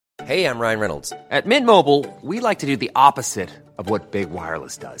Hey, I'm Ryan Reynolds. At Mint Mobile, we like to do the opposite of what Big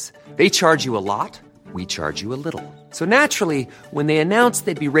Wireless does. They charge you a lot, we charge you a little. So naturally, when they announced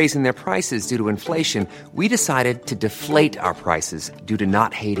they'd be raising their prices due to inflation, we decided to deflate our prices due to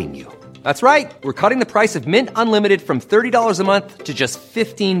not hating you. That's right. We're cutting the price of Mint Unlimited from $30 a month to just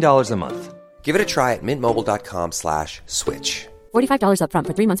 $15 a month. Give it a try at mintmobile.com/switch. $45 up front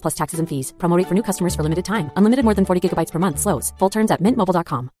for 3 months plus taxes and fees. Promo rate for new customers for limited time. Unlimited more than 40 gigabytes per month. Slows full terms at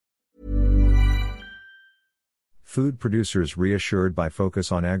mintmobile.com. Food producers reassured by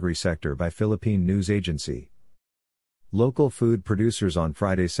focus on agri-sector by Philippine news agency. Local food producers on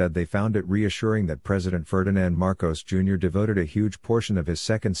Friday said they found it reassuring that President Ferdinand Marcos Jr. devoted a huge portion of his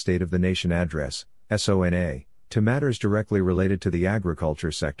second State of the Nation address, SONA, to matters directly related to the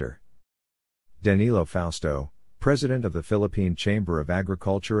agriculture sector. Danilo Fausto, president of the Philippine Chamber of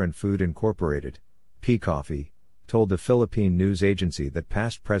Agriculture and Food Incorporated, PCOFI, told the Philippine news agency that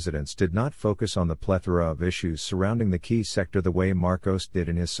past presidents did not focus on the plethora of issues surrounding the key sector the way Marcos did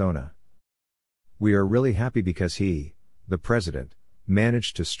in his SONA. We are really happy because he, the president,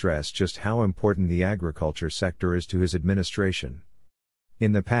 managed to stress just how important the agriculture sector is to his administration.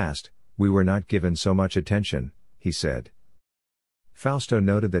 In the past, we were not given so much attention, he said. Fausto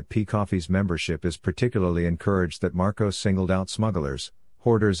noted that PCOFI's membership is particularly encouraged that Marcos singled out smugglers,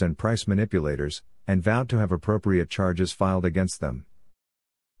 hoarders and price manipulators, and vowed to have appropriate charges filed against them.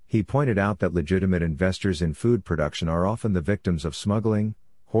 He pointed out that legitimate investors in food production are often the victims of smuggling,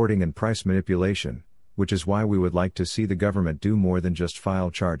 hoarding and price manipulation, which is why we would like to see the government do more than just file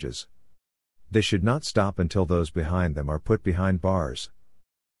charges. They should not stop until those behind them are put behind bars.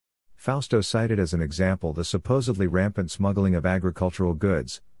 Fausto cited as an example the supposedly rampant smuggling of agricultural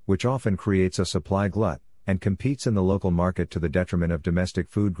goods, which often creates a supply glut, and competes in the local market to the detriment of domestic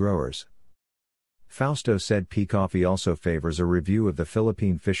food growers. Fausto said PCOFI also favors a review of the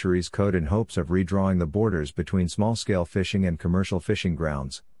Philippine Fisheries Code in hopes of redrawing the borders between small-scale fishing and commercial fishing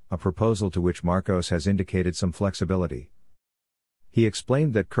grounds, a proposal to which Marcos has indicated some flexibility. He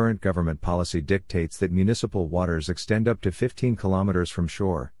explained that current government policy dictates that municipal waters extend up to 15 kilometers from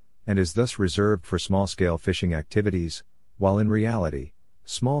shore, and is thus reserved for small-scale fishing activities, while in reality,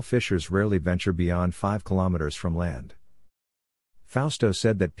 small fishers rarely venture beyond 5 kilometers from land. Fausto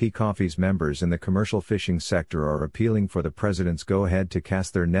said that PCOFI's members in the commercial fishing sector are appealing for the president's go-ahead to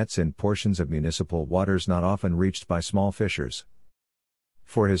cast their nets in portions of municipal waters not often reached by small fishers.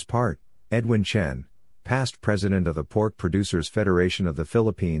 For his part, Edwin Chen, past president of the Pork Producers Federation of the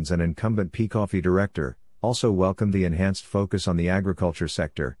Philippines and incumbent PCOFI director, also welcomed the enhanced focus on the agriculture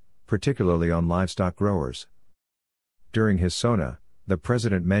sector, particularly on livestock growers. During his SONA, the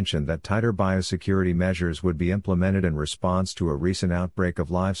president mentioned that tighter biosecurity measures would be implemented in response to a recent outbreak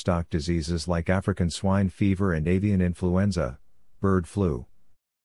of livestock diseases like African swine fever and avian influenza, bird flu.